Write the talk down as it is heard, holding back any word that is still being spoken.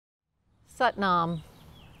Sat Nam.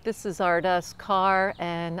 This is Ardas Car,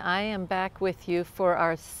 and I am back with you for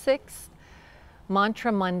our 6th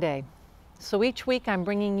Mantra Monday. So each week I'm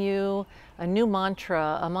bringing you a new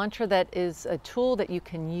mantra, a mantra that is a tool that you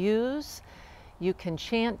can use, you can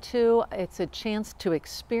chant to. It's a chance to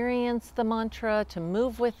experience the mantra, to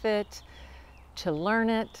move with it, to learn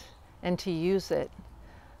it, and to use it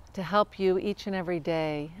to help you each and every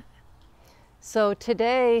day. So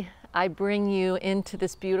today I bring you into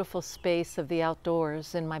this beautiful space of the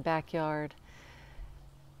outdoors in my backyard.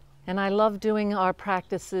 And I love doing our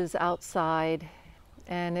practices outside,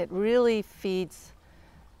 and it really feeds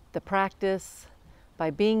the practice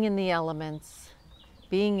by being in the elements,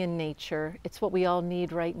 being in nature. It's what we all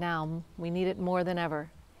need right now. We need it more than ever.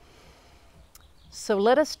 So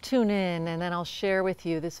let us tune in, and then I'll share with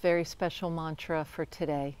you this very special mantra for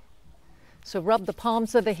today. So rub the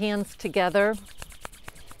palms of the hands together.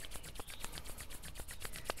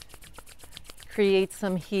 Create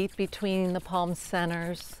some heat between the palm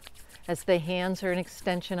centers as the hands are an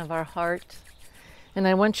extension of our heart. And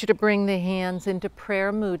I want you to bring the hands into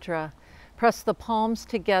prayer mudra. Press the palms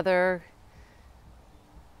together,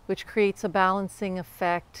 which creates a balancing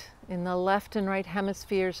effect in the left and right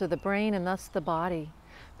hemispheres of the brain and thus the body.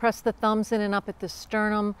 Press the thumbs in and up at the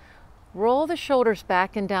sternum. Roll the shoulders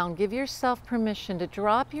back and down. Give yourself permission to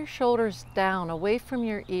drop your shoulders down away from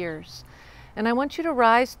your ears. And I want you to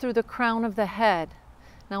rise through the crown of the head.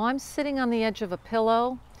 Now I'm sitting on the edge of a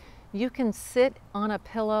pillow. You can sit on a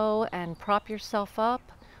pillow and prop yourself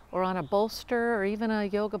up, or on a bolster, or even a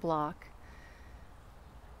yoga block.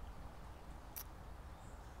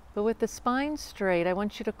 But with the spine straight, I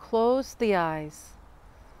want you to close the eyes.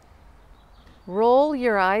 Roll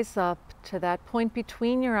your eyes up to that point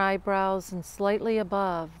between your eyebrows and slightly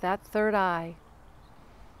above, that third eye.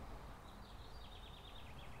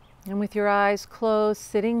 And with your eyes closed,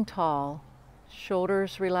 sitting tall,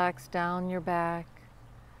 shoulders relaxed down your back,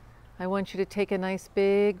 I want you to take a nice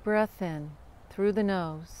big breath in through the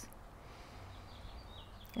nose,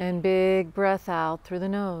 and big breath out through the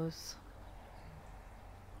nose.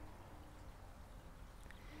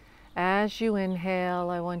 As you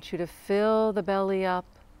inhale, I want you to fill the belly up,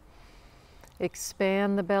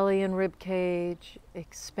 expand the belly and rib cage,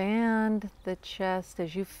 expand the chest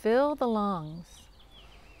as you fill the lungs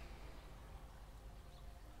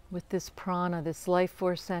with this prana, this life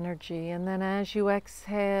force energy. And then as you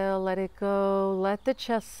exhale, let it go, let the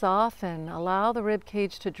chest soften, allow the rib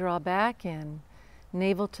cage to draw back in,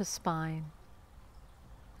 navel to spine.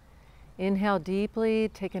 Inhale deeply,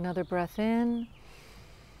 take another breath in.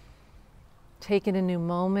 Take in a new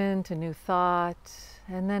moment, a new thought,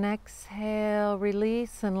 and then exhale,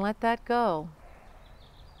 release, and let that go.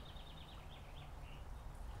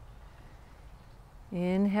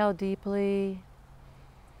 Inhale deeply,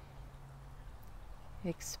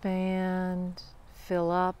 expand,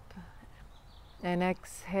 fill up, and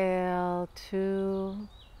exhale to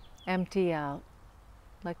empty out.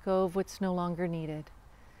 Let go of what's no longer needed.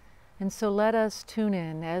 And so let us tune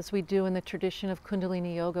in, as we do in the tradition of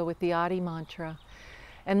Kundalini Yoga, with the Adi mantra.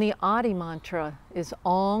 And the Adi mantra is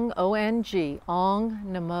Ong, O-N-G, Ong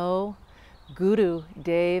Namo Guru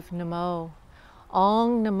Dev Namo.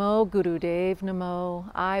 Ong Namo Guru Dev Namo.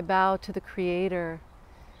 I bow to the Creator.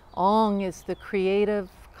 Ong is the creative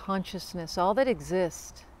consciousness, all that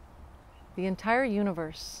exists, the entire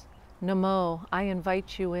universe. Namo, I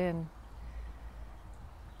invite you in.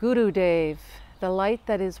 Guru Dev, the light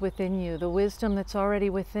that is within you, the wisdom that's already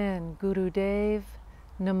within. Guru Dev,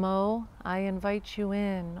 Namo, I invite you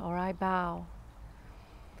in, or I bow.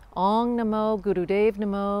 Ong Namo, Guru Dev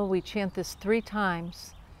Namo. We chant this 3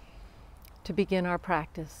 times to begin our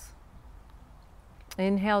practice.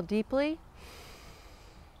 Inhale deeply.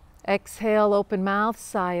 Exhale, open mouth,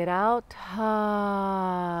 sigh it out.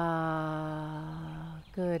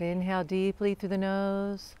 Good. Inhale deeply through the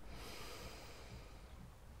nose.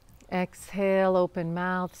 Exhale, open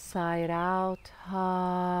mouth, sigh it out.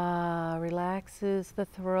 Relaxes the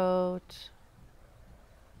throat.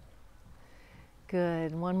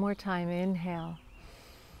 Good. One more time. Inhale.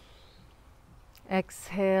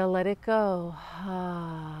 Exhale, let it go.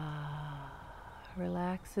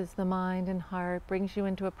 Relaxes the mind and heart, brings you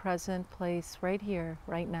into a present place right here,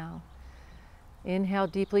 right now. Inhale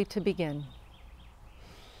deeply to begin.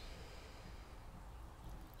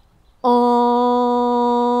 Om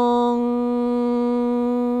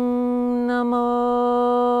Namo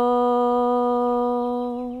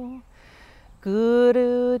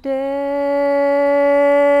Guru Dev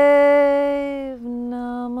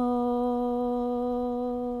Namo.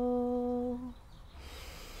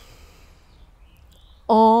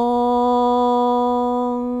 Om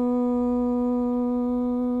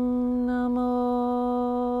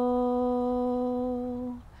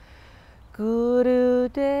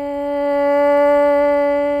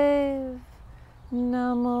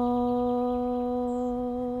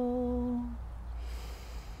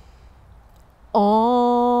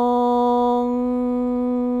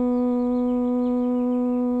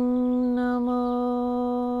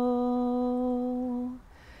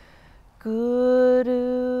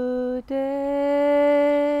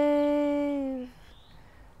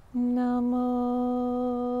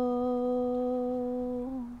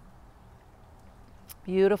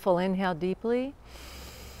Beautiful. Inhale deeply.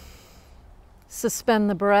 Suspend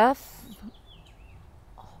the breath.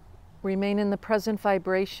 Remain in the present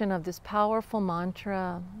vibration of this powerful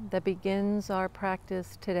mantra that begins our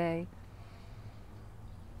practice today.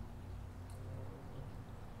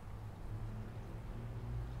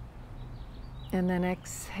 And then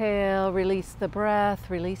exhale, release the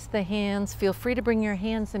breath, release the hands. Feel free to bring your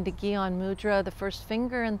hands into Gyan Mudra, the first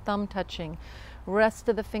finger and thumb touching. Rest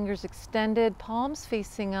of the fingers extended, palms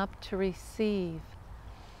facing up to receive.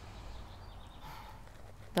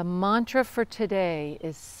 The mantra for today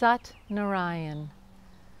is Sat Narayan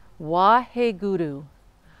Wahe Guru,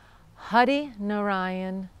 Hari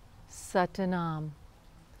Narayan Sat Nam.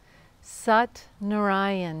 Sat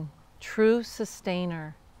Narayan, true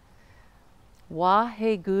sustainer.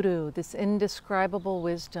 Wahe Guru, this indescribable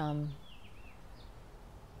wisdom.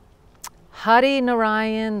 Hari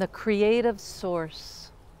Narayan, the creative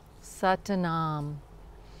source. Sat Nam,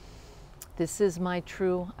 this is my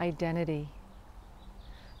true identity.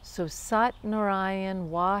 So Sat Narayan,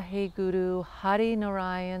 Wahe Guru, Hari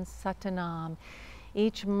Narayan, Sat Nam.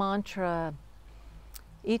 Each mantra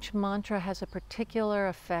has a particular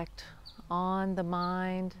effect on the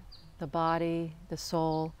mind, the body, the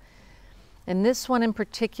soul. And this one in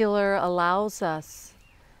particular allows us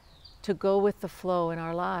to go with the flow in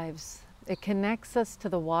our lives. It connects us to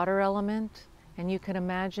the water element, and you can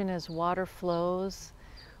imagine as water flows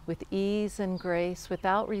with ease and grace,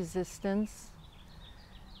 without resistance,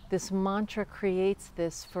 this mantra creates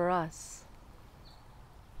this for us.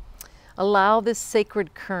 Allow this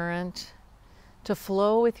sacred current to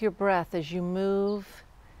flow with your breath as you move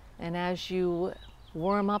and as you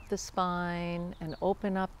warm up the spine and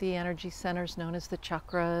open up the energy centers known as the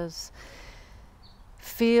chakras.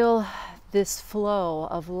 Feel this flow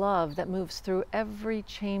of love that moves through every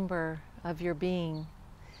chamber of your being,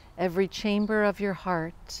 every chamber of your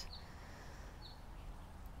heart.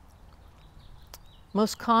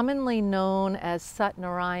 Most commonly known as Sat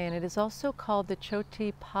Narayan, it is also called the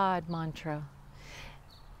Choti Pad mantra,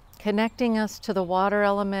 connecting us to the water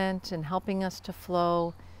element and helping us to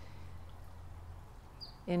flow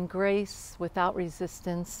in grace without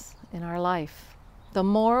resistance in our life. The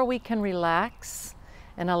more we can relax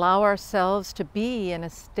and allow ourselves to be in a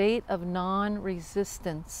state of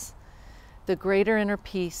non-resistance, the greater inner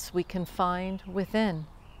peace we can find within.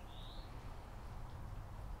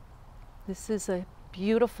 This is a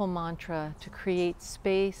beautiful mantra to create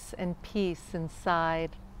space and peace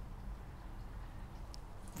inside.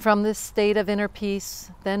 From this state of inner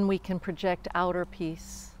peace, then we can project outer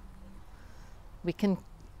peace. We can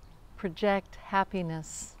project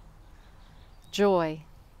happiness, joy,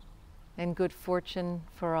 and good fortune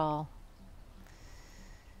for all.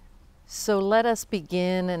 So let us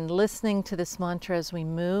begin in listening to this mantra as we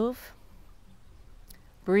move.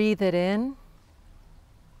 Breathe it in.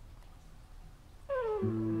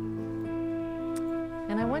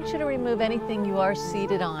 And I want you to remove anything you are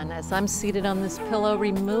seated on. As I'm seated on this pillow,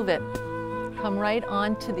 remove it. Come right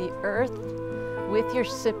onto the earth with your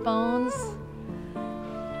sit bones.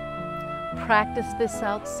 Practice this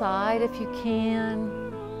outside if you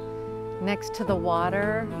can, next to the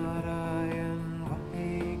water.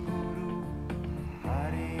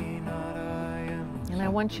 And I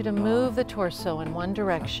want you to move the torso in one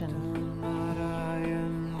direction.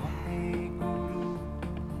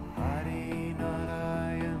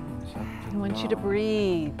 I want you to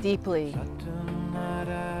breathe deeply.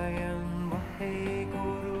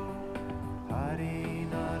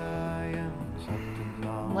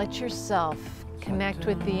 Let yourself connect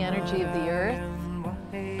with the energy of the earth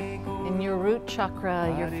in your root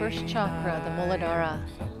chakra, your first chakra, the Muladhara.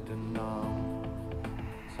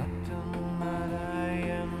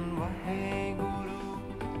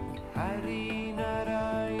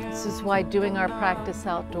 This is why doing our practice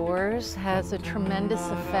outdoors has a tremendous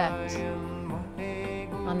effect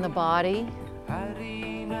on the body,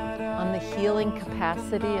 on the healing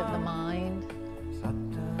capacity of the mind.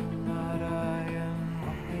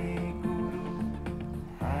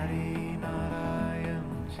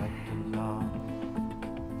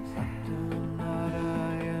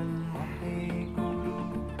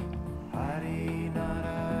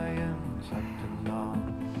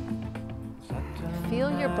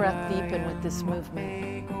 Feel your breath deepen with this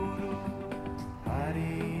movement.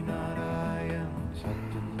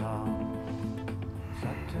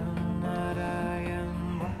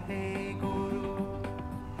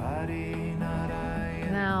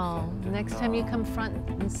 Now, next time you come front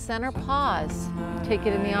and center, pause. Take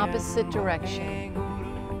it in the opposite direction.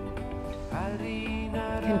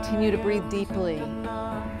 Continue to breathe deeply.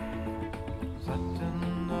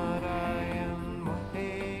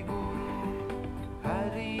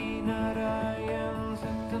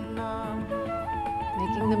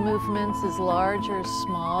 the movements as large or as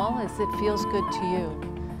small as it feels good to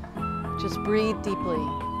you. Just breathe deeply.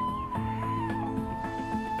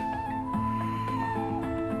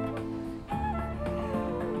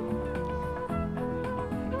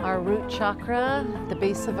 Our root chakra, the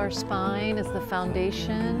base of our spine, is the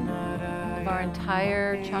foundation of our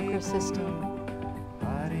entire chakra system.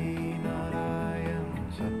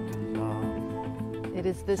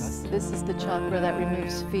 This is the chakra that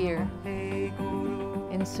removes fear,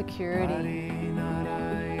 insecurity,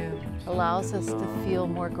 allows us to feel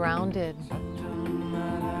more grounded,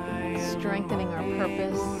 strengthening our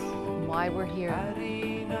purpose and why we're here.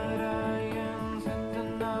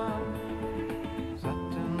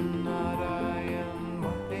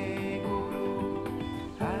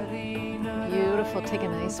 Beautiful. Take a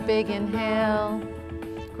nice big inhale.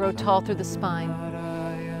 Grow tall through the spine.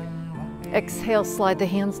 Exhale, slide the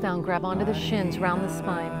hands down, grab onto the shins, round the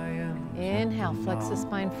spine. Inhale, flex the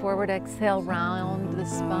spine forward. Exhale, round the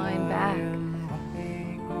spine back.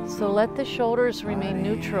 So let the shoulders remain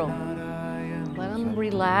neutral. Let them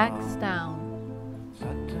relax down.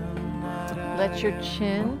 Let your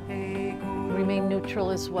chin remain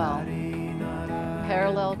neutral as well,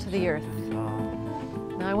 parallel to the earth.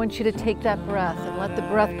 Now I want you to take that breath and let the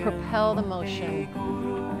breath propel the motion.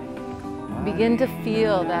 Begin to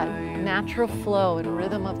feel that natural flow and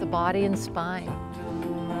rhythm of the body and spine.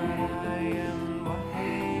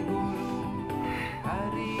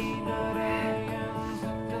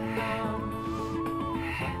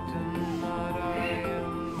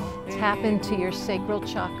 Tap into your sacral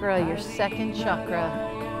chakra, your second chakra,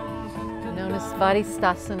 known as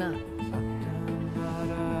Svadhisthana.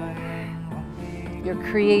 Your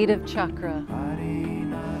creative chakra,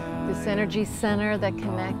 this energy center that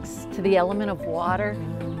connects to the element of water,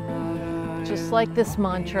 just like this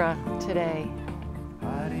mantra today.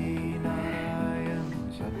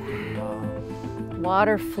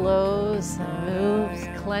 Water flows and moves,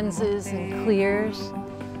 cleanses and clears.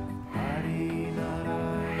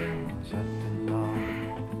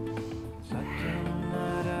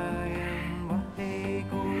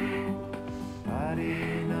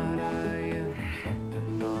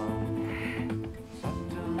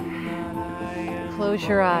 Close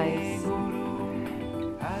your eyes.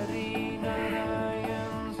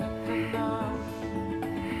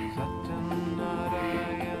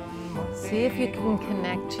 See if you can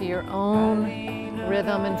connect to your own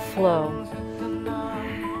rhythm and flow.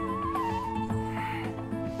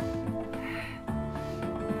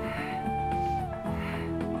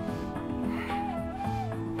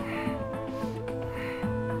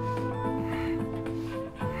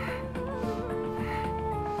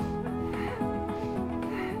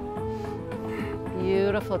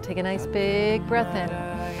 Beautiful. Take a nice big breath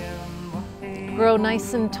in. Grow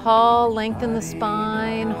nice and tall, lengthen the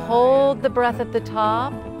spine, hold the breath at the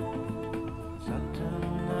top.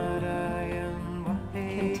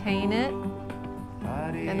 Contain it,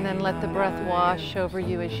 and then let the breath wash over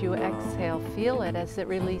you as you exhale. Feel it as it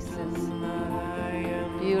releases.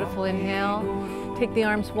 Beautiful. Inhale. Take the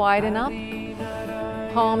arms widen up.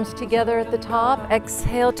 Palms together at the top.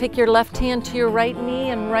 Exhale, take your left hand to your right knee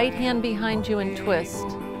and right hand behind you and twist.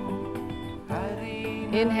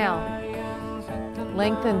 Inhale.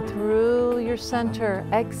 Lengthen through your center.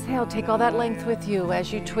 Exhale, take all that length with you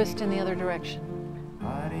as you twist in the other direction.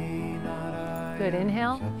 Good.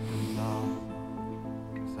 Inhale.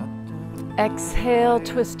 Exhale,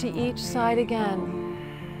 twist to each side again.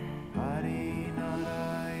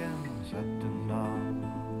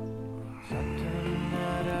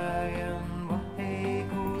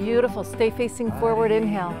 Beautiful. Stay facing forward.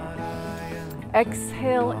 Inhale.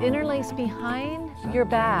 Exhale, interlace behind your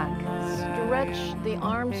back. Stretch the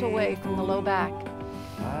arms away from the low back.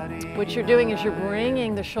 What you're doing is you're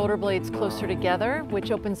bringing the shoulder blades closer together,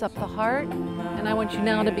 which opens up the heart. And I want you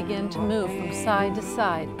now to begin to move from side to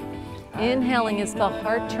side. Inhaling as the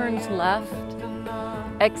heart turns left.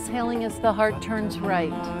 Exhaling as the heart turns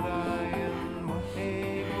right.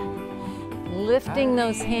 Lifting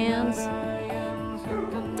those hands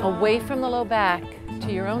away from the low back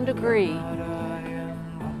to your own degree.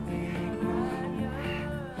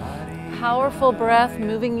 Powerful breath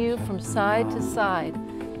moving you from side to side.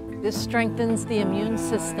 This strengthens the immune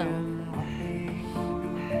system,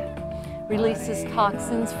 releases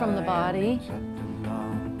toxins from the body,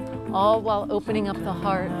 all while opening up the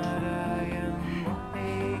heart.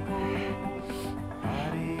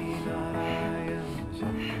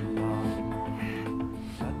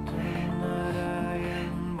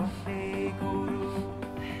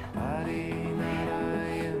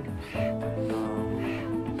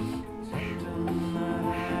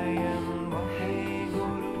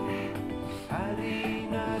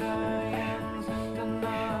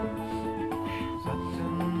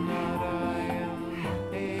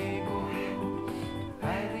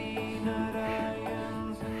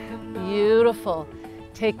 Beautiful.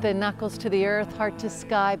 Take the knuckles to the earth, heart to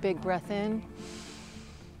sky, big breath in.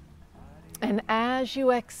 And as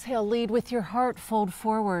you exhale, lead with your heart, fold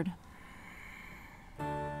forward.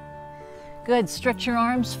 Good, stretch your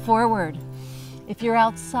arms forward. If you're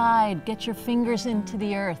outside, get your fingers into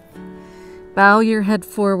the earth. Bow your head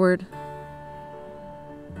forward.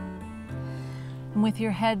 And with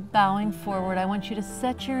your head bowing forward, I want you to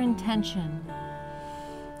set your intention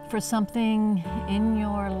for something in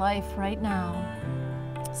your life right now.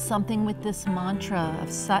 Something with this mantra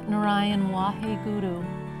of Sat Narayan Wahe Guru,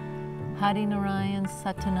 Narayan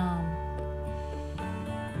Sat Nam.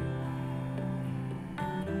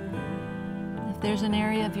 If there's an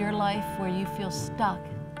area of your life where you feel stuck,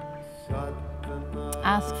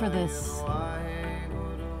 ask for this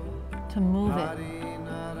to move it,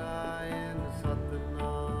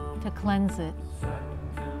 to cleanse it.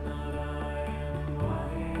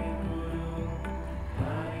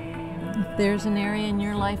 If there's an area in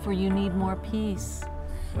your life where you need more peace,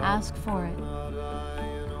 ask for it.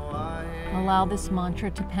 Allow this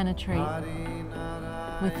mantra to penetrate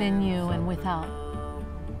within you and without,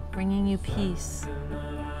 bringing you peace.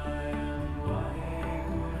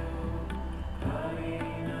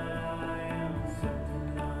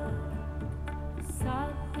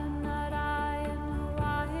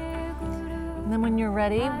 And then when you're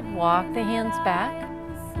ready, walk the hands back.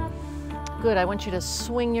 Good, I want you to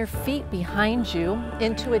swing your feet behind you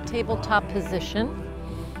into a tabletop position.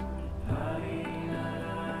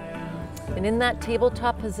 And in that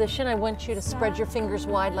tabletop position, I want you to spread your fingers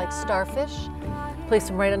wide like starfish. Place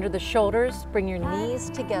them right under the shoulders. Bring your knees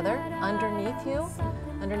together underneath you,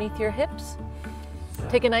 underneath your hips.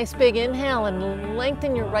 Take a nice big inhale and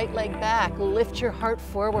lengthen your right leg back. Lift your heart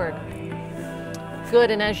forward. Good,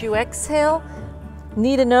 and as you exhale,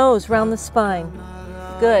 knee to nose round the spine.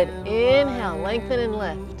 Good, inhale, lengthen and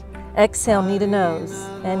lift. Exhale, knee to nose,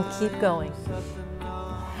 and keep going.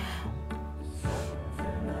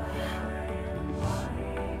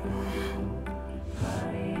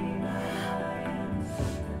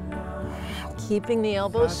 Keeping the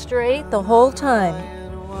elbows straight the whole time.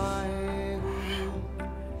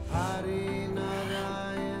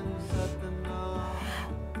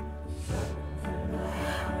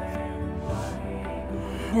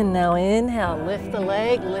 And now inhale, lift the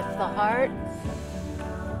leg, lift the heart.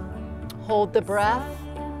 Hold the breath.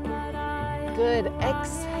 Good,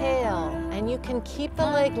 exhale. And you can keep the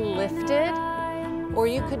leg lifted, or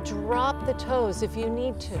you could drop the toes if you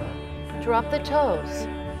need to. Drop the toes.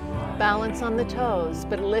 Balance on the toes,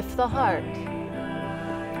 but lift the heart.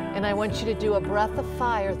 And I want you to do a breath of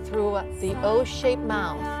fire through the O-shaped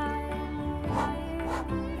mouth.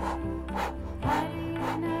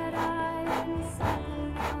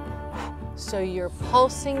 So you're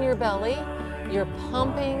pulsing your belly, you're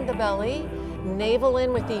pumping the belly, navel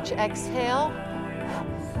in with each exhale.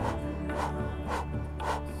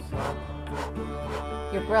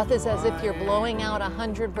 Your breath is as if you're blowing out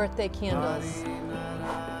 100 birthday candles.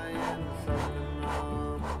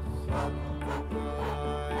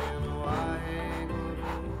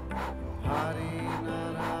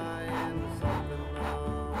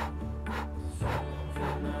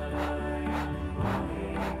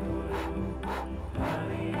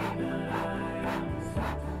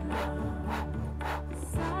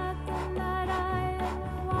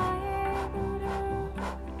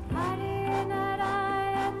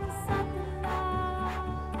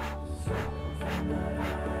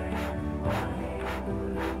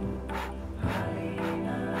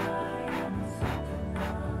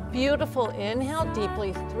 Beautiful. Inhale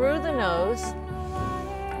deeply through the nose.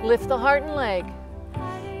 Lift the heart and leg.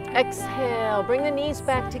 Exhale. Bring the knees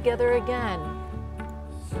back together again.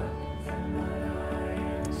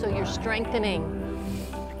 So you're strengthening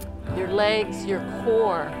your legs, your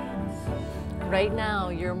core. Right now,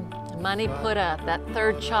 your Manipura, that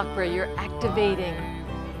third chakra, you're activating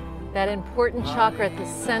that important chakra at the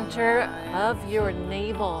center of your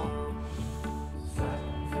navel,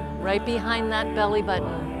 right behind that belly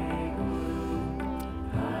button.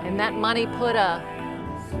 And that Manipura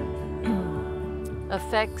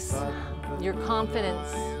affects your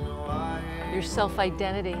confidence, your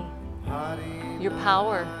self-identity, your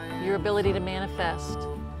power, your ability to manifest.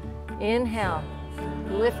 Inhale,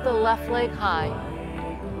 lift the left leg high,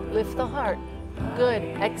 lift the heart. Good,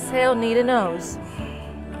 exhale, knee to nose.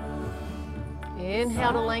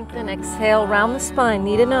 Inhale to lengthen, exhale, round the spine,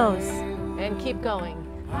 knee to nose, and keep going.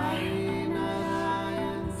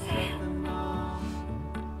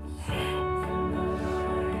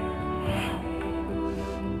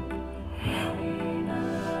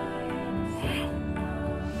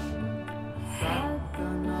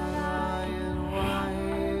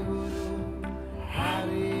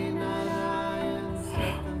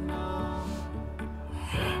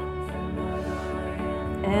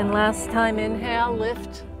 And last time, inhale,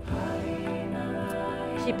 lift.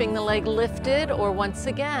 Keeping the leg lifted, or once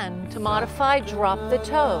again, to modify, drop the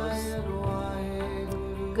toes.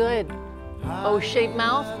 Good. O-shaped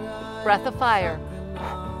mouth, breath of fire.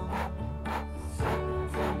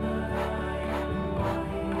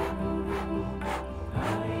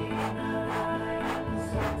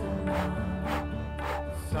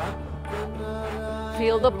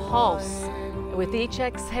 Feel the pulse. With each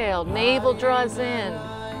exhale, navel draws in.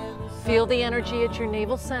 Feel the energy at your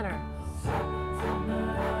navel center.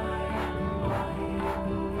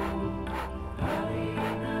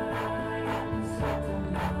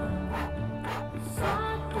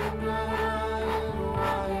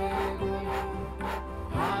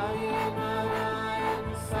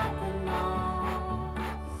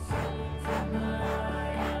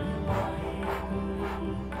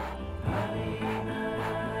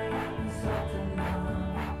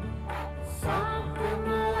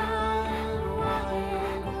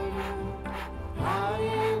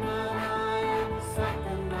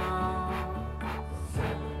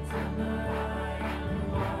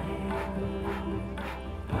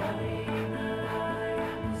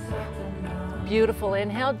 Beautiful.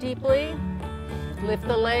 Inhale deeply. Lift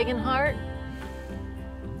the leg and heart.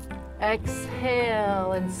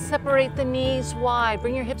 Exhale and separate the knees wide.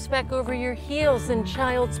 Bring your hips back over your heels in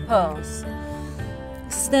child's pose.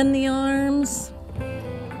 Extend the arms.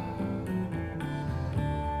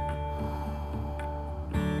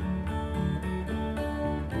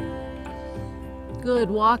 Good.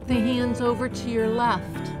 Walk the hands over to your left.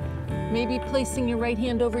 Maybe placing your right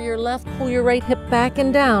hand over your left, pull your right hip back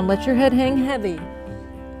and down. Let your head hang heavy.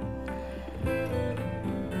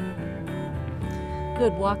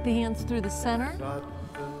 Good, walk the hands through the center.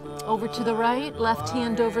 Over to the right, left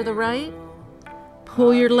hand over the right.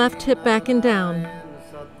 Pull your left hip back and down.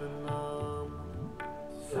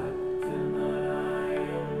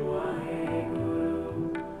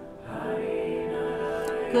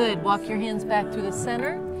 Good, walk your hands back through the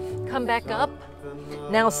center. Come back up.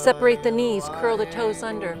 Now separate the knees, curl the toes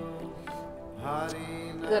under.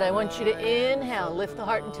 Good, I want you to inhale, lift the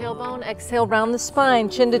heart and tailbone. Exhale, round the spine,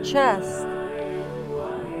 chin to chest.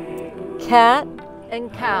 Cat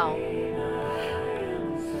and cow.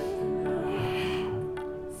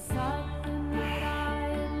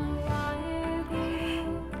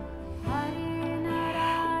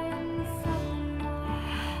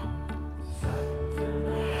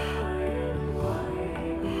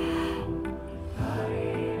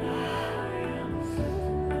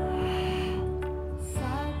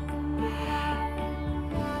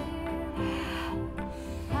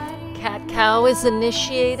 Cat-cow is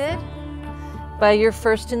initiated by your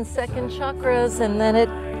first and second chakras, and then it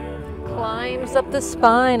climbs up the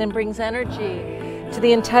spine and brings energy to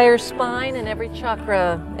the entire spine and every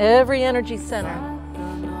chakra, every energy center.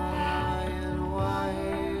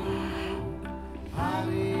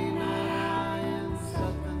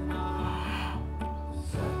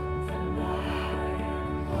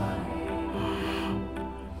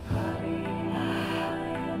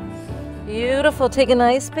 Beautiful. Take a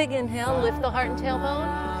nice big inhale. Lift the heart and tailbone.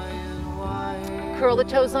 Curl the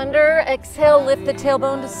toes under. Exhale, lift the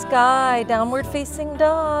tailbone to sky. Downward facing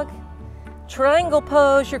dog. Triangle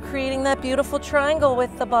pose. You're creating that beautiful triangle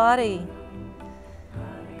with the body.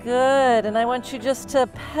 Good. And I want you just to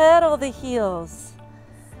pedal the heels.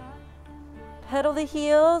 Pedal the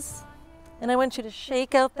heels. And I want you to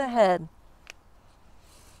shake out the head.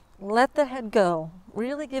 Let the head go.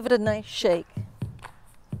 Really give it a nice shake.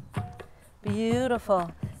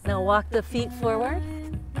 Beautiful. Now walk the feet forward.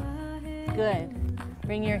 Good.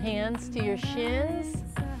 Bring your hands to your shins.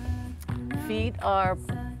 Feet are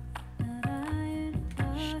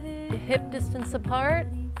hip distance apart.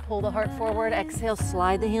 Pull the heart forward. Exhale,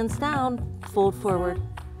 slide the hands down. Fold forward.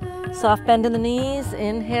 Soft bend in the knees.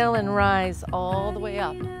 Inhale and rise all the way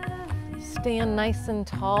up. Stand nice and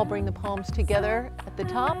tall. Bring the palms together at the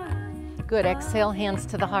top. Good. Exhale, hands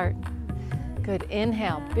to the heart. Good.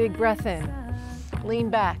 Inhale, big breath in.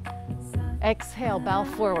 Lean back. Exhale, bow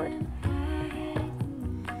forward.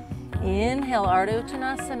 Inhale, Ardha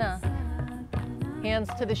Uttanasana. Hands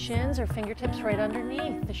to the shins or fingertips right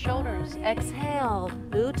underneath the shoulders. Exhale,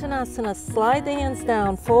 Uttanasana. Slide the hands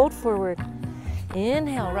down, fold forward.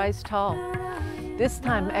 Inhale, rise tall. This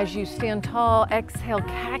time, as you stand tall, exhale,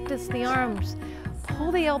 cactus the arms.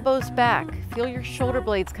 Pull the elbows back. Feel your shoulder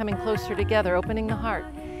blades coming closer together, opening the heart.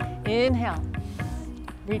 Inhale.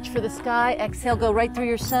 Reach for the sky. Exhale, go right through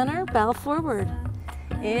your center. Bow forward.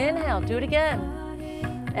 Inhale, do it again.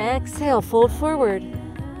 Exhale, fold forward.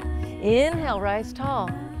 Inhale, rise tall.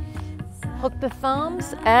 Hook the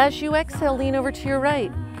thumbs. As you exhale, lean over to your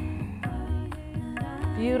right.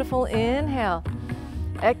 Beautiful. Inhale.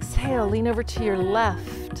 Exhale, lean over to your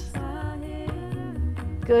left.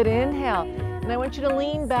 Good. Inhale. And I want you to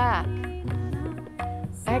lean back.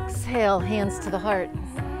 Exhale, hands to the heart.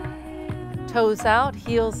 Toes out,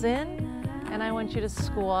 heels in. And I want you to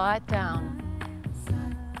squat down.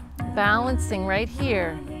 Balancing right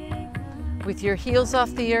here with your heels off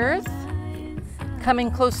the earth. Coming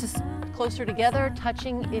closer together,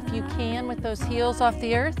 touching if you can with those heels off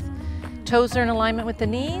the earth. Toes are in alignment with the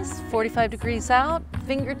knees, 45 degrees out,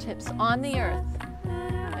 fingertips on the earth.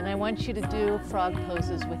 And I want you to do frog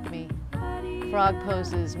poses with me. Frog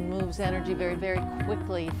poses moves energy very, very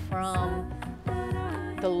quickly from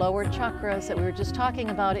the lower chakras that we were just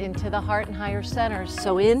talking about into the heart and higher centers.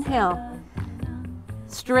 So inhale,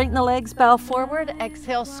 straighten the legs, bow forward.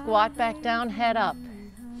 Exhale, squat back down, head up.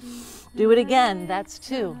 Do it again. That's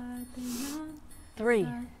 2, 3,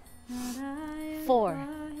 4,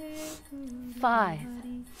 5,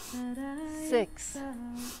 6,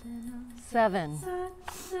 7,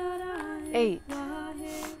 8,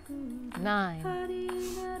 9,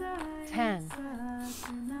 10,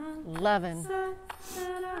 11,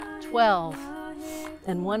 12,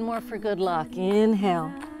 and one more for good luck.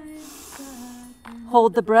 Inhale.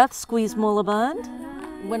 Hold the breath, squeeze Mula Bandh.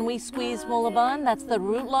 When we squeeze Mula Bandh, that's the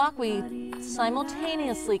root lock. We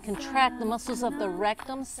simultaneously contract the muscles of the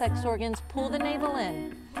rectum, sex organs, pull the navel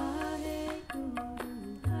in.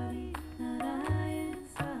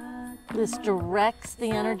 This directs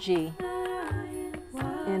the energy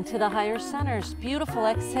into the higher centers. Beautiful.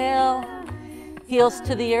 Exhale, heels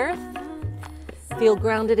to the earth. Feel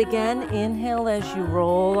grounded again. Inhale as you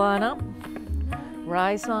roll on up.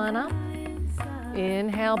 Rise on up.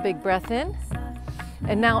 Inhale, big breath in.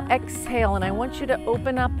 And now exhale, and I want you to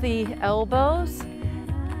open up the elbows,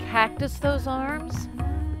 cactus those arms.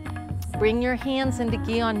 Bring your hands into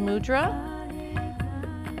Gyan Mudra.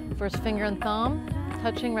 First finger and thumb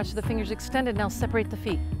touching, rest of the fingers extended. Now separate the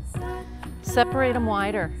feet. Separate them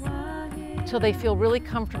wider until they feel really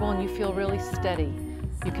comfortable and you feel really steady.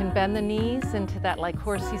 You can bend the knees into that like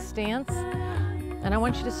horsey stance. And I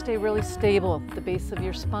want you to stay really stable at the base of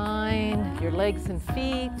your spine, your legs and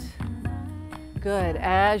feet. Good.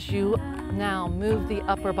 As you now move the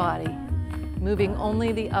upper body, moving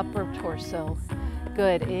only the upper torso.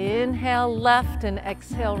 Good. Inhale left and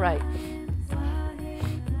exhale right.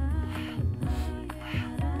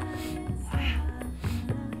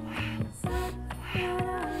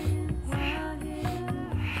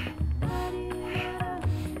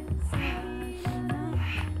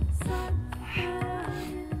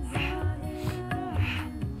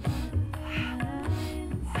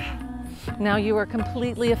 Now you are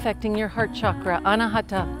completely affecting your heart chakra,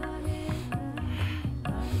 Anahata.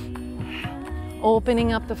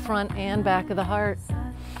 Opening up the front and back of the heart.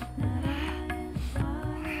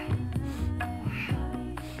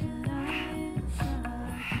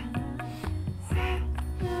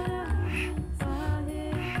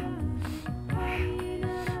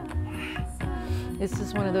 This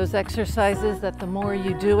is one of those exercises that the more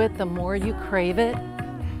you do it, the more you crave it.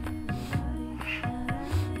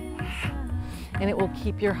 And it will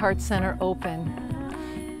keep your heart center open,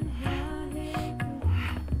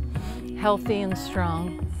 healthy and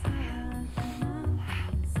strong.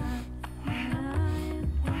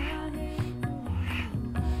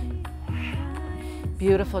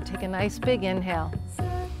 Beautiful. Take a nice big inhale.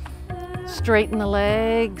 Straighten the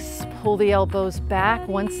legs, pull the elbows back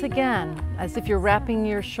once again, as if you're wrapping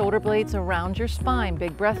your shoulder blades around your spine.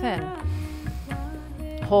 Big breath in.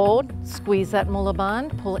 Hold, squeeze that Mula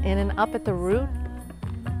Bandh, pull in and up at the root,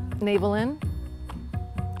 navel in.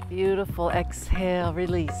 Beautiful. Exhale,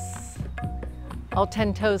 release. All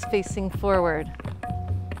 10 toes facing forward.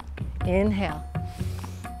 Inhale,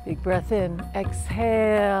 big breath in.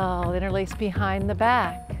 Exhale, interlace behind the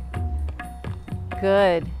back.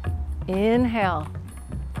 Good. Inhale,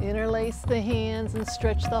 interlace the hands and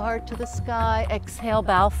stretch the heart to the sky. Exhale,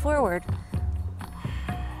 bow forward.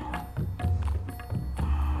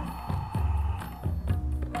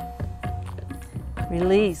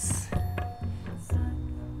 Release.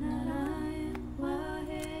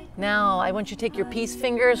 Now I want you to take your peace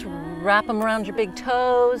fingers, wrap them around your big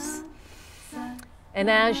toes, and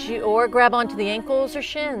or grab onto the ankles or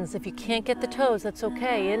shins. If you can't get the toes, that's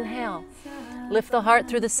okay. Inhale, lift the heart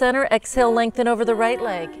through the center. Exhale, lengthen over the right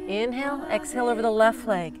leg. Inhale, exhale over the left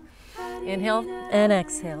leg. Inhale and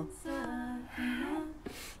exhale.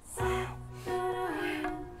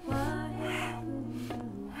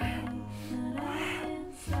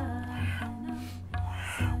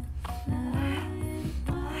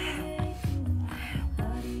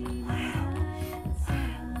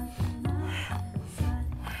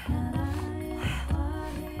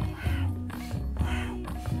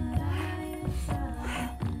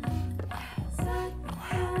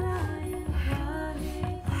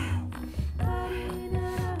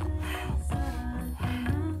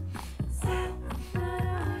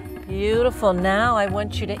 Beautiful. Now I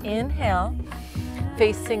want you to inhale,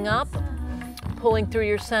 facing up, pulling through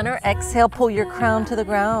your center. Exhale, pull your crown to the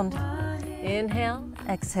ground. Inhale,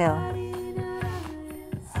 exhale.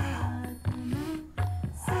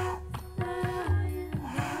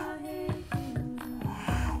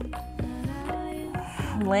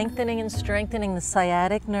 Lengthening and strengthening the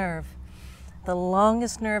sciatic nerve, the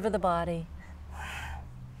longest nerve of the body.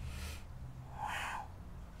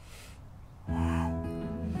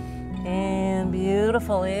 And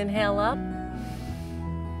beautiful. Inhale up.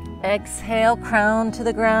 Exhale, crown to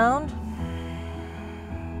the ground.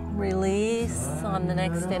 Release on the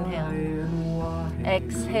next inhale.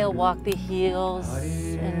 Exhale, walk the heels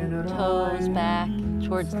and toes back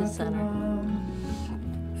towards the center.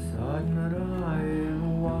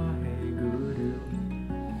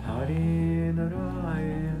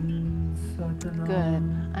 Good.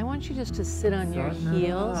 I want you just to sit on your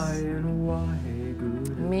heels,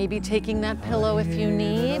 maybe taking that pillow if you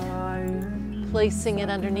need, placing it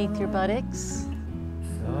underneath your buttocks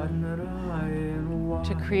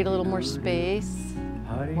to create a little more space,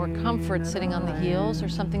 more comfort sitting on the heels, or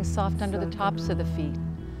something soft under the tops of the feet.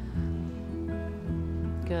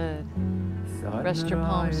 Good. Rest your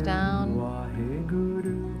palms down.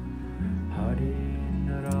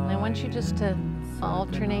 And I want you just to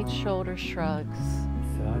alternate shoulder shrugs.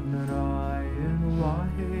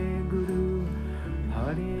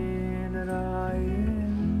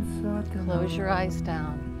 Close your eyes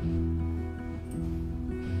down.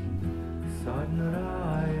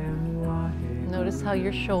 Notice how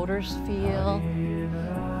your shoulders feel.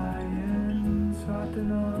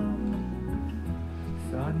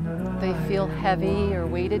 They feel heavy or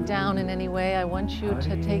weighted down in any way. I want you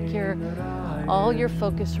to take all your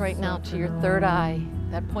focus right now to your third eye,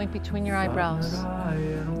 that point between your eyebrows.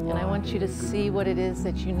 And I want you to see what it is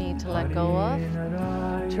that you need to let go of,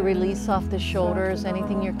 to release off the shoulders,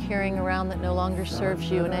 anything you're carrying around that no longer serves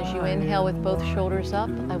you. And as you inhale with both shoulders up,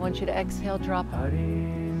 I want you to exhale, drop it.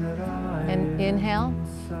 And inhale,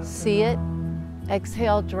 see it.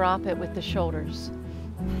 Exhale, drop it with the shoulders.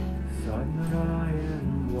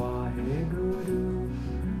 Narayan Wahe Guru,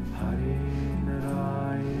 Hare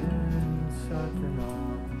Narayan Sat Nam.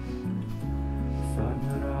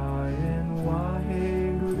 Narayan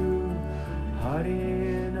Wahe Guru,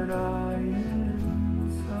 Hare Narayan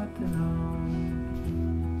Sat Nam.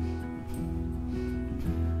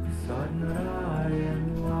 Narayan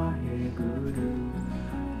Wahe Guru,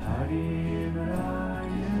 Hare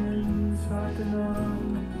Narayan Sat Nam.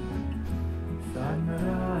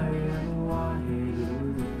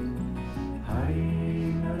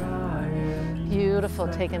 Beautiful.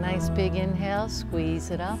 Take a nice big inhale, squeeze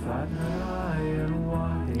it up.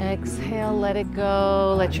 Exhale, let it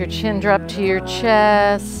go. Let your chin drop to your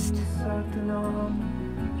chest.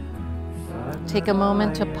 Take a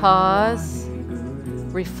moment to pause,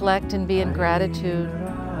 reflect, and be in gratitude.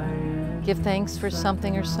 Give thanks for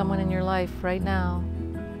something or someone in your life right now.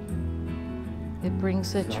 It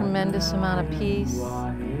brings a tremendous amount of peace,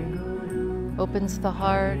 opens the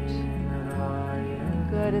heart.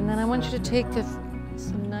 Good, and then I want you to take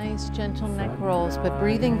some nice gentle neck rolls, but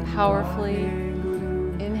breathing powerfully.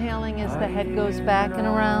 Inhaling as the head goes back and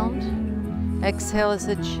around. Exhale as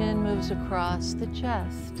the chin moves across the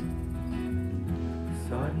chest.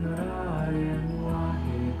 Narayan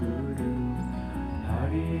Wahe Guru,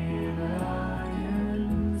 Hare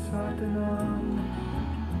Narayan Sat Nam.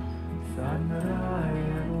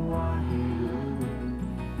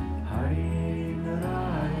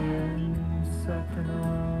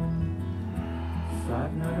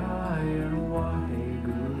 Narayan Wahe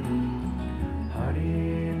Guru,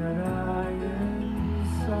 Hare Narayan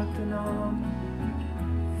Sat Nam.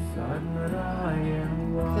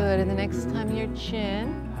 Good, and the next time your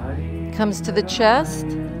chin comes to the chest,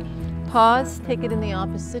 pause, take it in the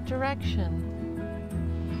opposite direction.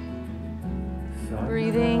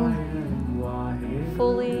 Breathing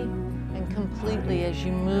fully and completely as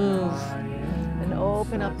you move and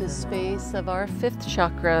open up the space of our fifth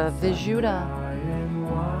chakra, Vishuddha,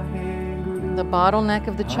 the bottleneck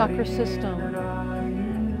of the chakra system.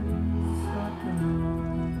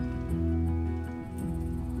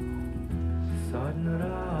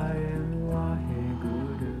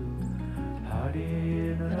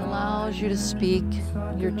 It allows you to speak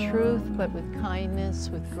your truth, but with kindness,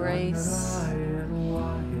 with grace,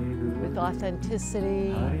 with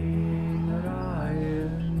authenticity,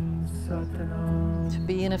 to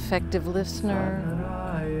be an effective listener,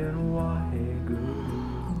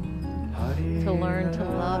 to learn to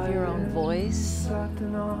love your own voice,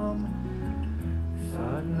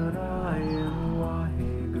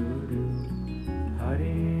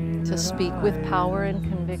 to speak with power and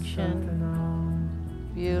conviction.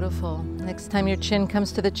 Beautiful. Next time your chin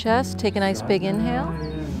comes to the chest, take a nice big inhale.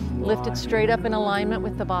 Lift it straight up in alignment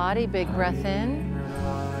with the body. Big breath in.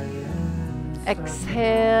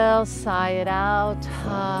 Exhale, sigh it out.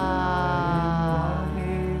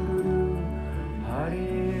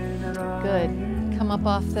 Good. Come up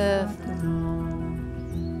off the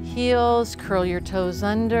heels, curl your toes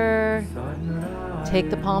under.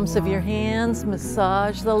 Take the palms of your hands,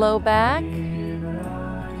 massage the low back.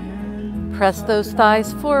 Press those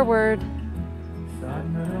thighs forward.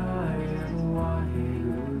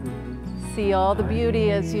 See all the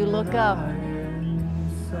beauty as you look up.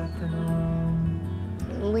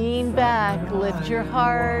 Lean back, lift your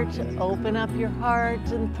heart, open up your heart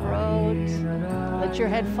and throat. Let your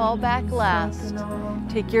head fall back last.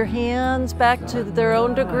 Take your hands back to their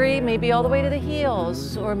own degree, maybe all the way to the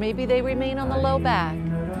heels, or maybe they remain on the low back.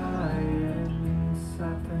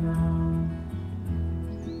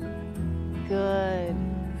 Good.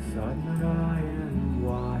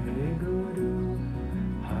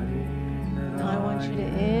 Now I want you to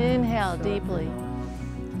inhale deeply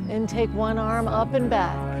and take one arm up and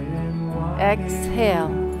back.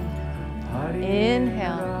 Exhale.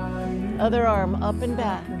 Inhale. Other arm up and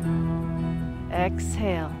back.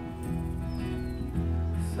 Exhale.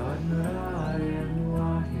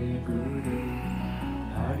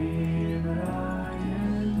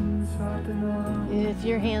 If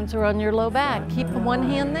your hands are on your low back, keep one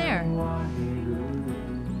hand there.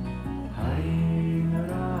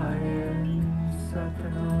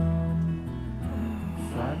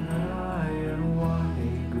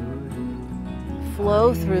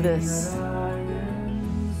 Flow through this.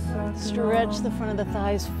 Stretch the front of the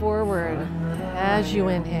thighs forward as you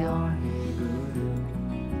inhale.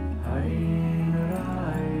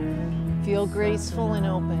 Feel graceful and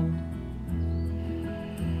open.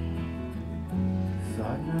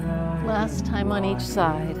 Last time on each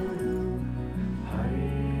side.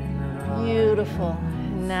 Beautiful.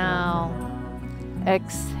 Now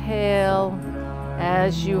exhale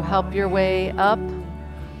as you help your way up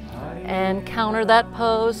and counter that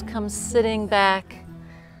pose. Come sitting back,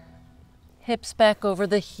 hips back over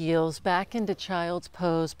the heels, back into child's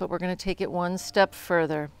pose, but we're going to take it one step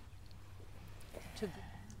further.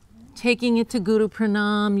 Taking it to Guru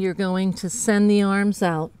Pranam, you're going to send the arms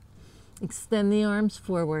out. Extend the arms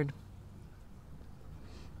forward.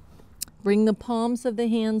 Bring the palms of the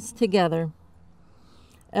hands together.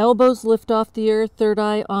 Elbows lift off the earth, third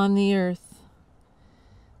eye on the earth.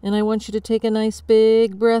 And I want you to take a nice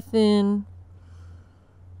big breath in,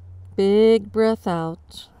 big breath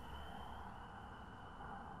out.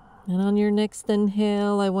 And on your next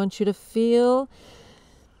inhale, I want you to feel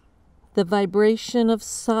the vibration of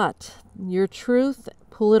Sat, your truth.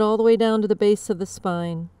 Pull it all the way down to the base of the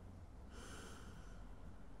spine.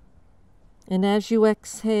 And as you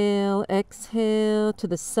exhale, exhale to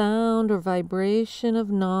the sound or vibration of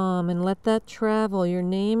Nam, and let that travel, your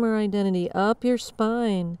name or identity, up your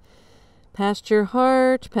spine, past your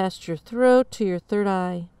heart, past your throat, to your third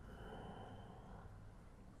eye.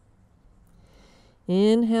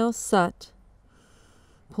 Inhale, Sat.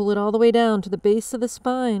 Pull it all the way down to the base of the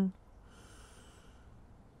spine.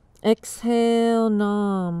 Exhale,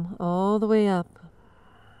 Nam, all the way up.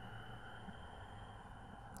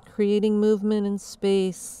 Creating movement and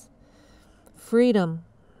space, freedom.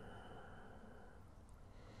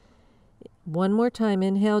 One more time,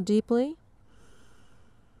 inhale deeply.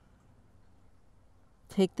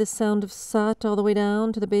 Take the sound of Sat all the way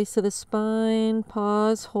down to the base of the spine.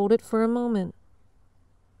 Pause, hold it for a moment.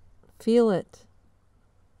 Feel it.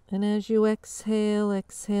 And as you exhale,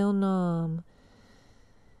 exhale Nam.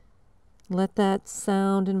 Let that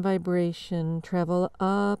sound and vibration travel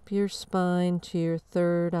up your spine to your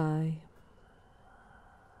third eye.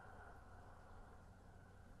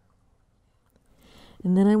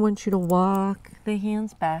 And then I want you to walk the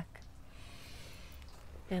hands back.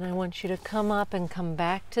 And I want you to come up and come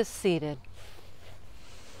back to seated.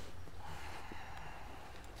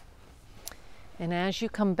 And as you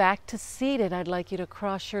come back to seated, I'd like you to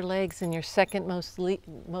cross your legs in your second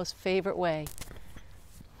most favorite way.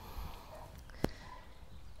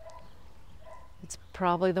 It's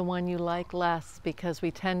probably the one you like less because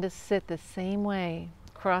we tend to sit the same way,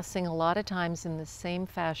 crossing a lot of times in the same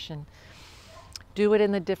fashion. Do it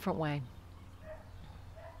in a different way.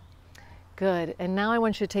 Good. And now I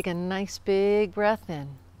want you to take a nice big breath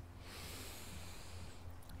in.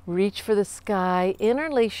 Reach for the sky.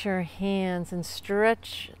 Interlace your hands and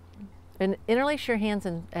stretch. And interlace your hands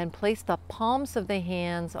and place the palms of the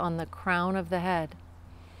hands on the crown of the head.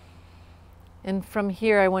 And from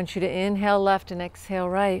here, I want you to inhale left and exhale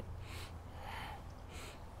right.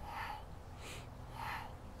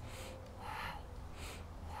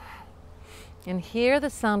 And hear the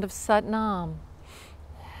sound of Sat Nam,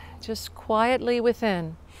 just quietly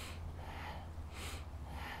within.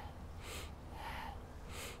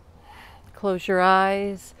 Close your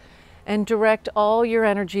eyes and direct all your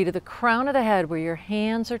energy to the crown of the head where your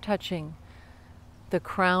hands are touching the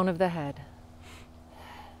crown of the head.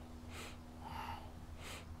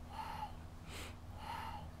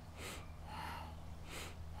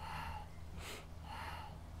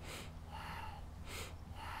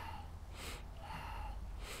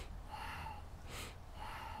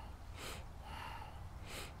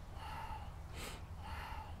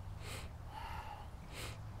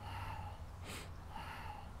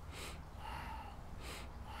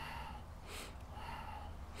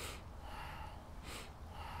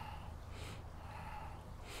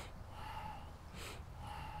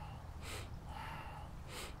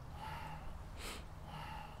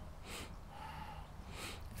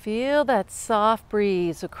 Feel that soft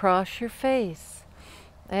breeze across your face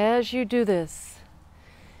as you do this.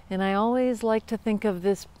 And I always like to think of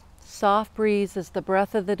this soft breeze as the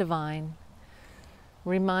breath of the divine,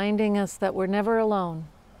 reminding us that we're never alone.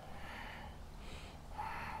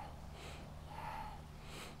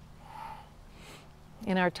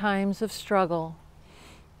 In our times of struggle,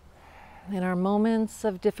 in our moments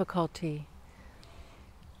of difficulty,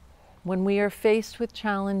 when we are faced with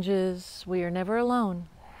challenges, we are never alone.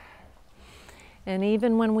 And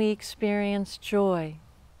even when we experience joy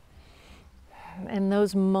and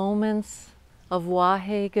those moments of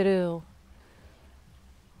Wahe Guru,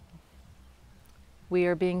 we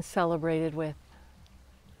are being celebrated with.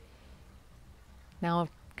 Now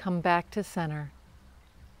come back to center.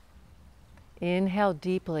 Inhale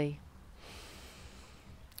deeply.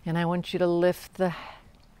 And I want you to lift the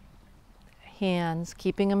hands,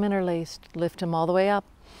 keeping them interlaced. Lift them all the way up.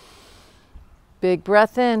 Big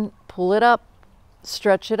breath in, pull it up.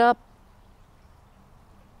 Stretch it up.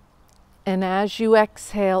 And as you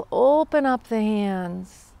exhale, open up the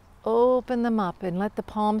hands. Open them up and let the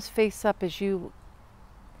palms face up as you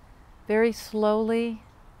very slowly,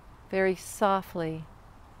 very softly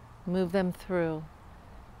move them through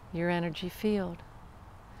your energy field.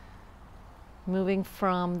 Moving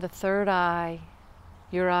from the third eye,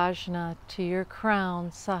 your ajna, to your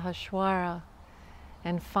crown, Sahasrara.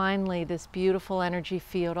 And finally, this beautiful energy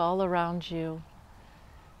field all around you.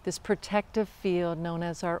 This protective field known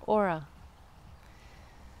as our aura.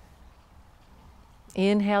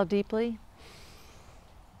 Inhale deeply.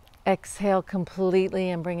 Exhale completely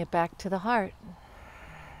and bring it back to the heart.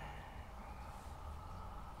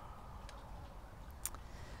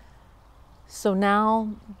 So now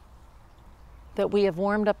that we have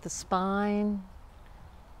warmed up the spine,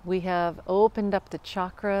 we have opened up the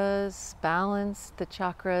chakras, balanced the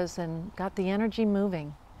chakras, and got the energy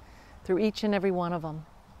moving through each and every one of them.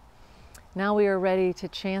 Now we are ready to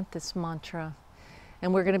chant this mantra,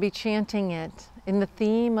 and we're going to be chanting it in the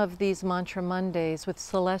theme of these Mantra Mondays with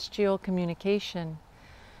celestial communication.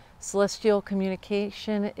 Celestial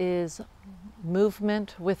communication is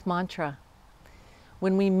movement with mantra.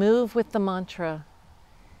 When we move with the mantra,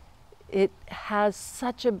 it has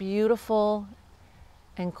such a beautiful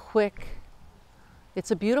and quick,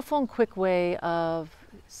 it's a beautiful and quick way of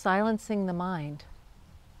silencing the mind.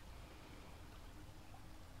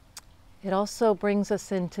 It also brings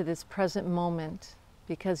us into this present moment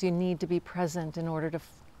because you need to be present in order to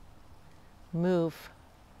move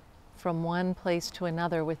from one place to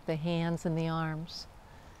another with the hands and the arms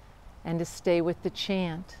and to stay with the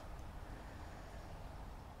chant.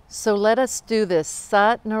 So let us do this.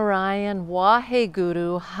 Sat Narayan Wahe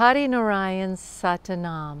Guru, Hari Narayan Sat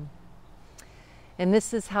Nam. And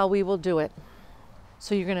this is how we will do it.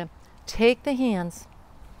 So you're going to take the hands,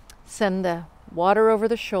 send the water over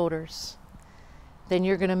the shoulders. Then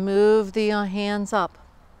you're going to move the hands up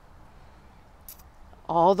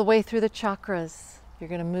all the way through the chakras. You're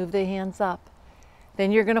going to move the hands up.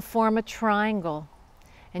 Then you're going to form a triangle,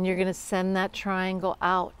 and you're going to send that triangle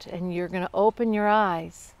out, and you're going to open your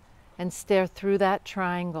eyes and stare through that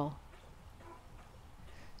triangle.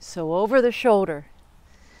 So over the shoulder,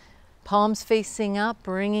 palms facing up,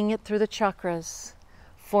 bringing it through the chakras,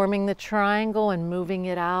 forming the triangle and moving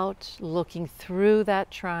it out, looking through that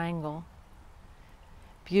triangle.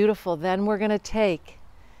 Beautiful. Then we're going to take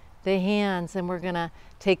the hands and we're going to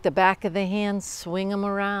take the back of the hands, swing them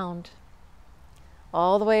around,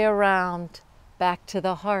 all the way around, back to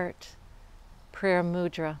the heart, prayer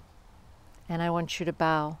mudra. And I want you to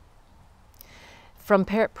bow. From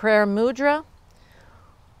prayer mudra,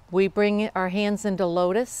 we bring our hands into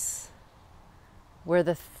lotus, where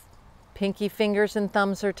the Pinky fingers and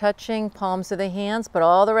thumbs are touching, palms of the hands, but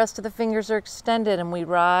all the rest of the fingers are extended, and we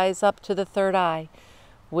rise up to the third eye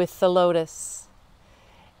with the lotus.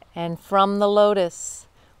 And from the lotus,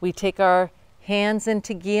 we take our hands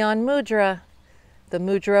into Gyan Mudra, the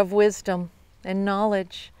mudra of wisdom and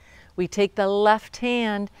knowledge. We take the left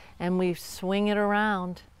hand and we swing it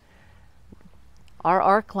around our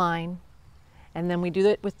arc line, and then we do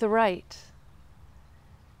it with the right.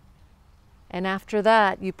 And after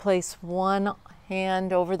that, you place one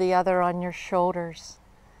hand over the other on your shoulders,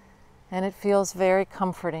 and it feels very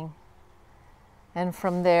comforting. And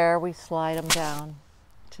from there, we slide them down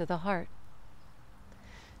to the heart.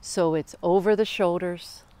 So it's over the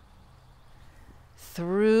shoulders,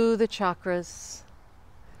 through the chakras,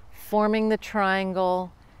 forming the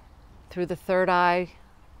triangle. Through the third eye,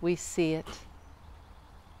 we see it.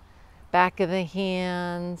 Back of the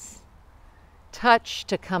hands, touch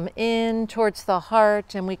to come in towards the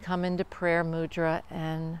heart, and we come into prayer mudra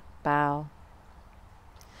and bow.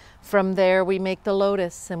 From there, we make the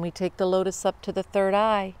lotus, and we take the lotus up to the third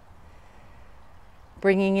eye,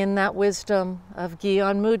 bringing in that wisdom of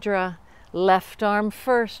Gyan Mudra. Left arm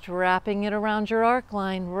first, wrapping it around your arc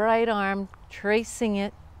line. Right arm, tracing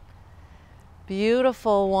it.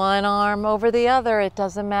 Beautiful. One arm over the other. It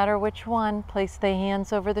doesn't matter which one. Place the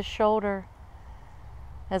hands over the shoulder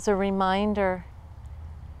as a reminder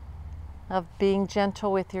of being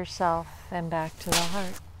gentle with yourself, and back to the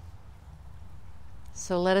heart.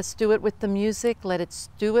 So let us do it with the music. Let us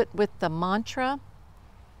do it with the mantra.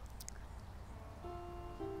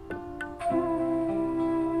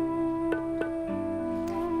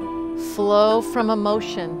 Flow from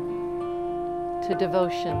emotion to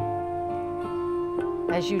devotion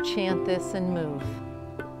as you chant this and move.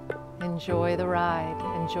 Enjoy the ride,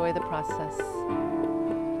 enjoy the process.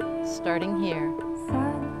 Starting here.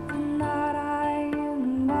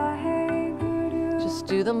 Just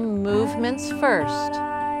do the movements first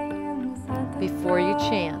before you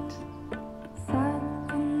chant.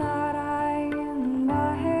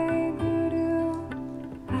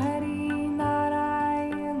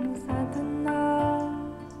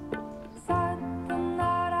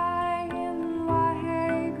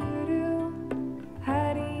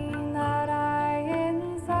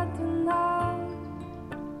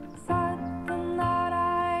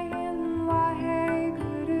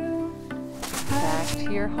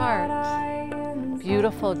 Your heart.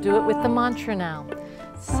 Beautiful. Do it with the mantra now.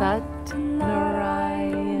 Sat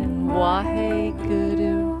Narayan Wahe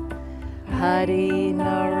Guru, Hari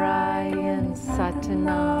Narayan Sat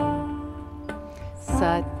Nam.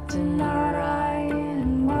 Sat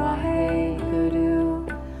Narayan Wahe Guru,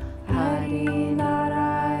 Hari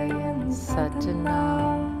Narayan Sat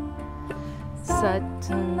Nam. Sat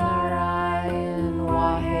Narayan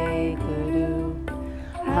Wahe Guru,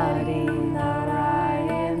 Hari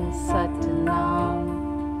Narayan Sat Nam.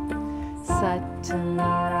 Sat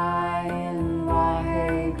Narayan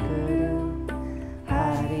Wahe Guru,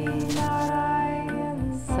 Hari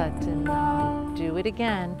Narayan Sat Nam. Do it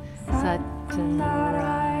again. Sat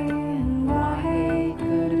Narayan Wahe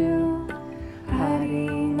Guru, Hari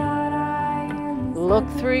Narayan. Look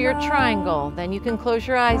through your triangle, then you can close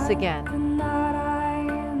your eyes again.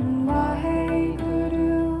 Narayan Wahe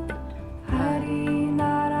Guru, Hari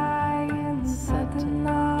Narayan Sat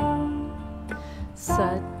Nam.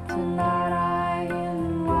 Sat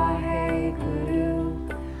Narayan Wahe Guru,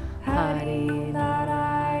 Hari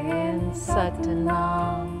Narayan Sat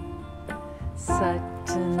Nam. Sat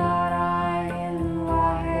Narayan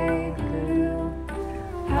Wahe Guru,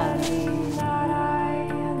 Hari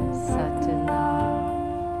Narayan Sat Nam.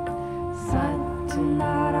 Sat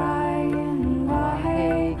Narayan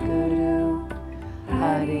Wahe Guru,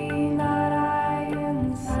 Hari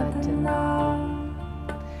Narayan Sat Nam.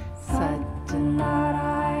 Sat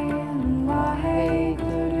Narayan Wahe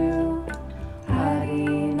Guru,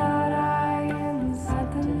 Hari Narayan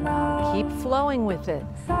Sat Nam. Keep flowing with it.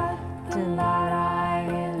 Sat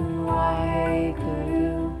Narayan Wahe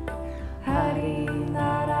Guru, Hari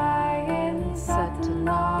Narayan Sat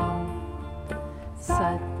Nam.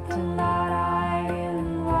 Sat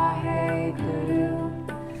Narayan Wahe Guru,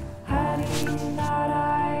 Hari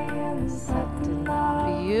Narayan Sat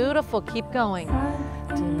Nam. Beautiful. Keep going.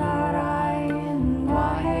 Sat Narayan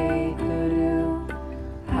Wahe Guru,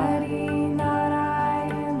 Hari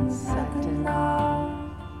Narayan Sat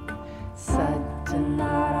Nam. Sat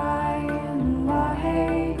Narayan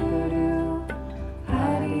Wahe Guru,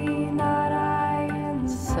 Hari Narayan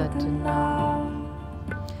Sat Nam.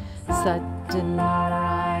 Sat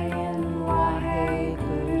Narayan Wahe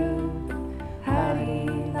Guru, Hari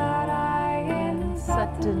Narayan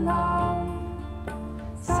Sat Nam.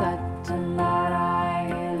 Sat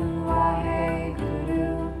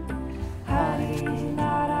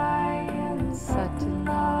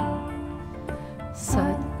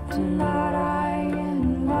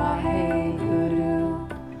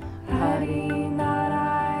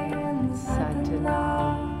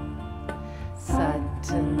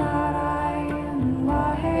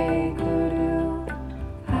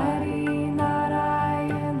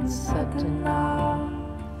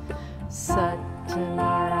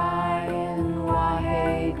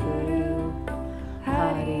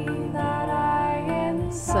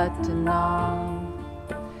Sat Nam.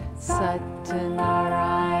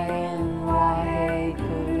 Narayan Wahe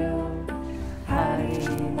Guru. Hari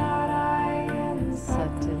Narayan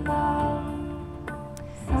Sat Nam.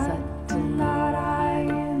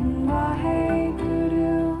 Narayan Wahe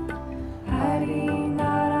Guru. Hari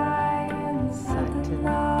Narayan Sat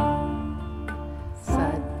Nam.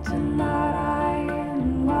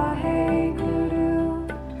 Narayan Wahe Guru.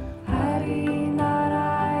 Hari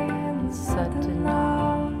Narayan Sat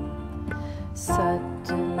Nam.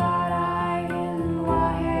 Narayan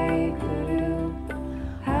Wahe Guru.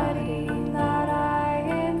 Hari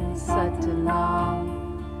Narayan Sat Nam.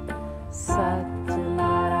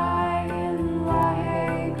 Narayan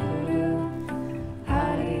Wahe Guru.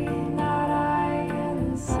 Hari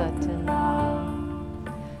Narayan Sat Nam.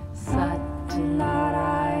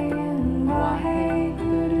 Narayan Wahe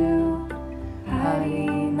Guru.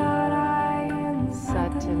 Hari Narayan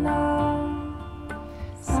Sat Nam.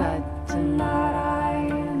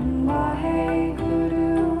 Narayan Wahe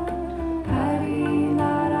Guru. Hari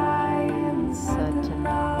Narayan Sat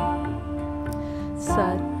Nam.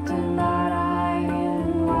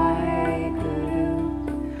 Narayan Wahe Guru.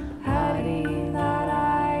 Hari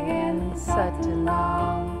Narayan Sat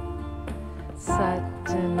Nam.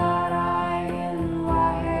 Narayan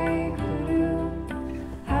Wahe Guru.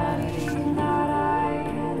 Hari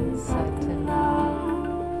Narayan Sat Nam.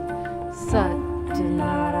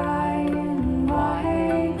 Narayan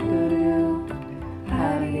Wahe Guru.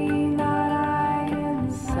 Hari Narayan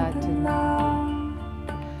Sat Nam.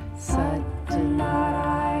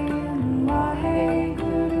 Narayan Wahe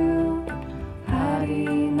Guru.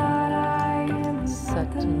 Hari Narayan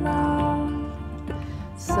Sat Nam.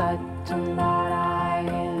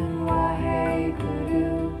 Narayan Wahe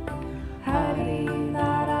Guru. Hari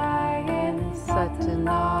Narayan Sat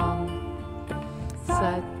Nam.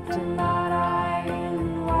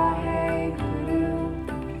 Narayan Wahe Guru.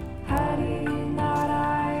 Hari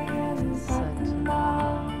Narayan Sat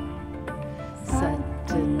Nam.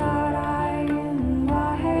 Narayan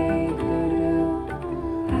Wahe Guru.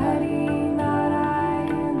 Hari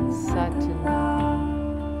Narayan Sat Nam.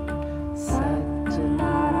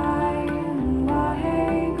 Narayan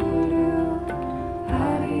Wahe Guru. Hari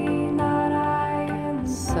Narayan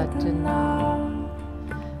Sat Nam.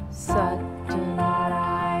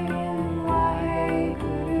 Narayan Wahe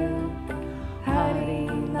Guru. Hari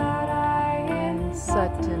Narayan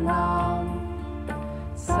Sat Nam.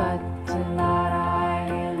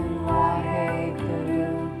 Narayan Wahe Guru. Hari Narayan Sat Nam. Narayan Wahe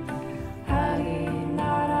Guru. Hari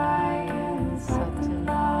Narayan Sat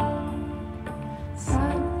Nam.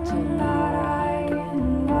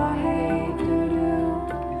 Narayan Wahe Guru.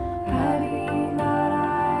 Hari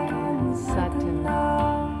Narayan Sat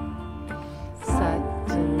Nam.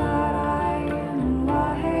 Narayan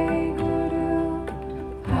Wahe Guru.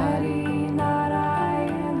 Hari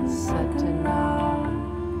Narayan Sat Nam.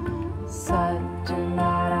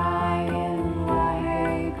 Narayan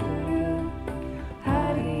Wahe Guru.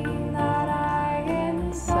 Hari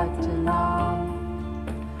Narayan Sat Nam.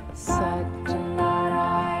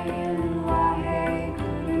 Narayan Wahe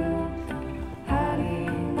Guru.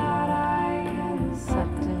 Hari Narayan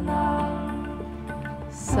Sat Nam.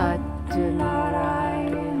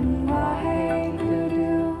 Narayan Wahe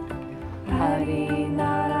Guru. Hari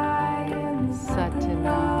Narayan Sat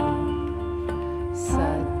Nam.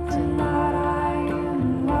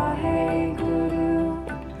 Narayan Wahe Guru.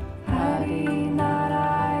 Hari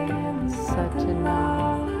Narayan Sat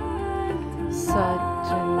Nam.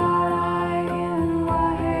 Narayan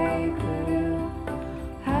Wahe Guru.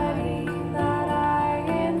 Hari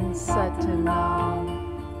Narayan Sat Nam.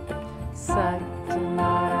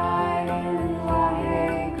 Narayan Wahe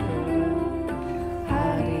Guru.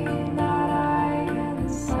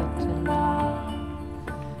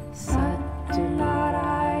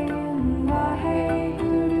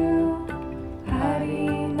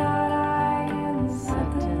 Hari Narayan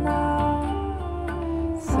Sat Nam.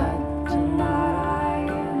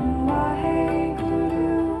 Narayan Wahe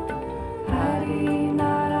Guru. Hari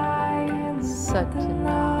Narayan Sat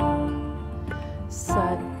Nam.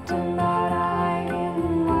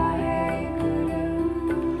 Narayan Wahe Guru.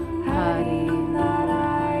 Hari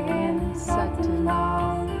Narayan Sat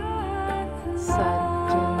Nam.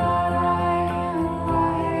 Narayan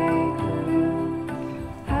Wahe Guru.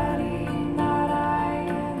 Hari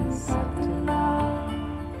Narayan Sat Nam.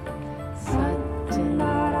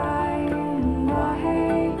 Narayan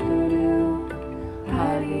Wahe Guru.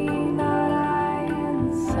 Hari Narayan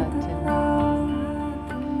Sat Nam.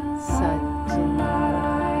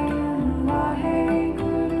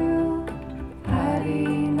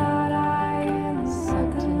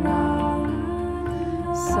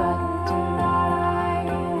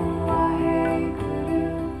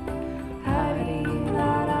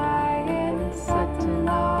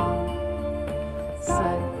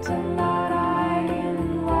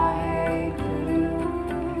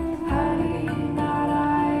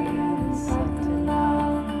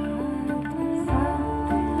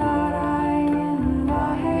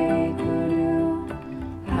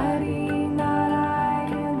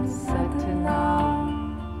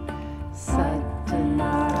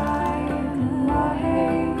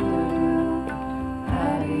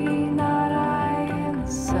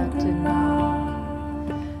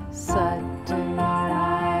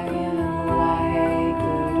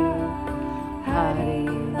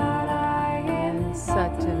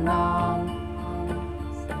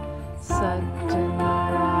 Sat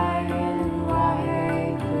Narayan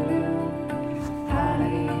Wahe Guru.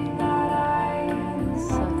 Hari Narayan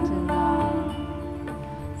Sat Nam.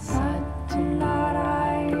 Sat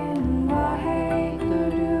Narayan Wahe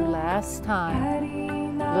Guru. Last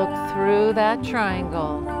time. Look through that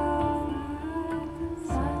triangle.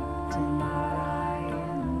 Sat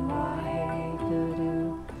Narayan Wahe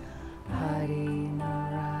Guru. Hari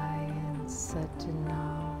Narayan Sat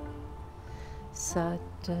Nam. Sat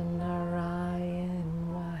Narayan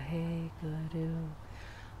Wahe Guru.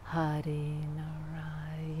 Hari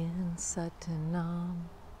Narayan Sat Nam.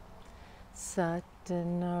 Sat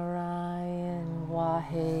Narayan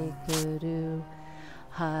Wahe Guru.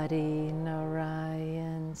 Hari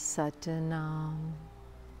Narayan Sat Nam.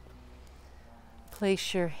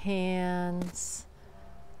 Place your hands,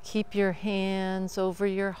 keep your hands over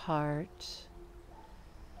your heart.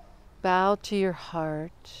 Bow to your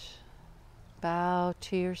heart. Bow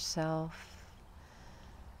to yourself.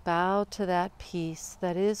 Bow to that peace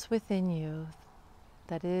that is within you,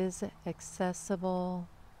 that is accessible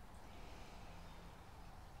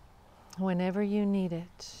whenever you need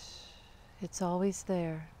it. It's always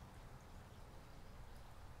there.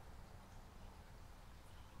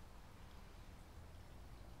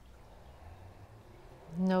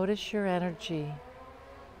 Notice your energy.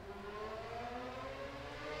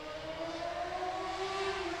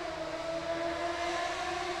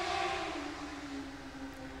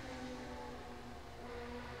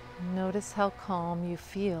 Notice how calm you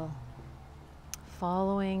feel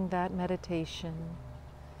following that meditation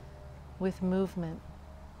with movement,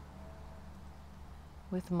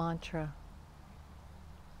 with mantra.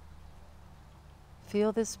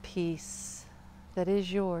 Feel this peace that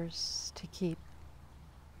is yours to keep.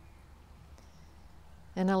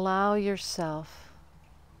 And allow yourself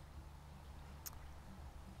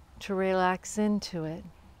to relax into it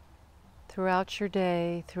throughout your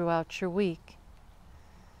day, throughout your week,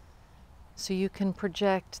 so you can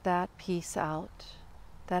project that peace out,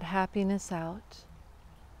 that happiness out,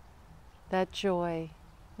 that joy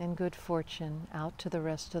and good fortune out to the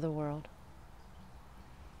rest of the world.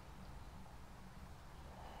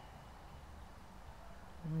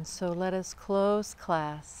 And so let us close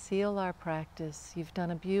class, seal our practice. You've done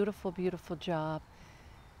a beautiful, beautiful job.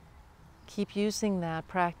 Keep using that,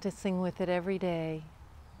 practicing with it every day,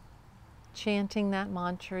 chanting that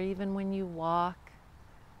mantra even when you walk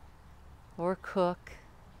or cook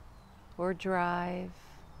or drive.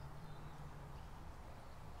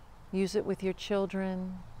 Use it with your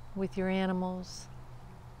children, with your animals.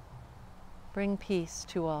 Bring peace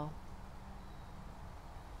to all.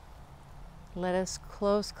 Let us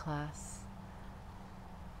close class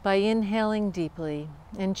by inhaling deeply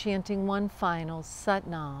and chanting one final Sat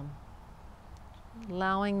Nam,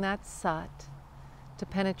 allowing that Sat to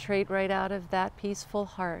penetrate right out of that peaceful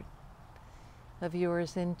heart of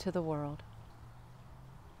yours into the world,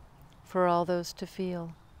 for all those to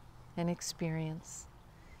feel and experience.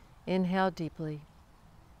 Inhale deeply.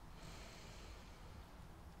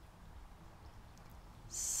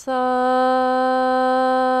 Sat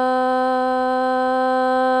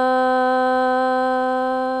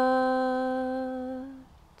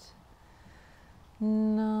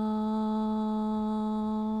Nam.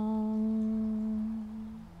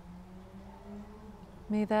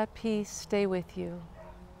 May that peace stay with you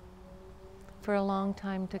for a long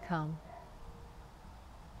time to come.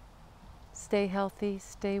 Stay healthy,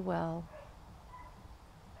 stay well,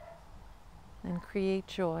 and create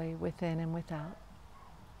joy within and without.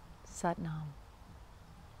 Sat Nam.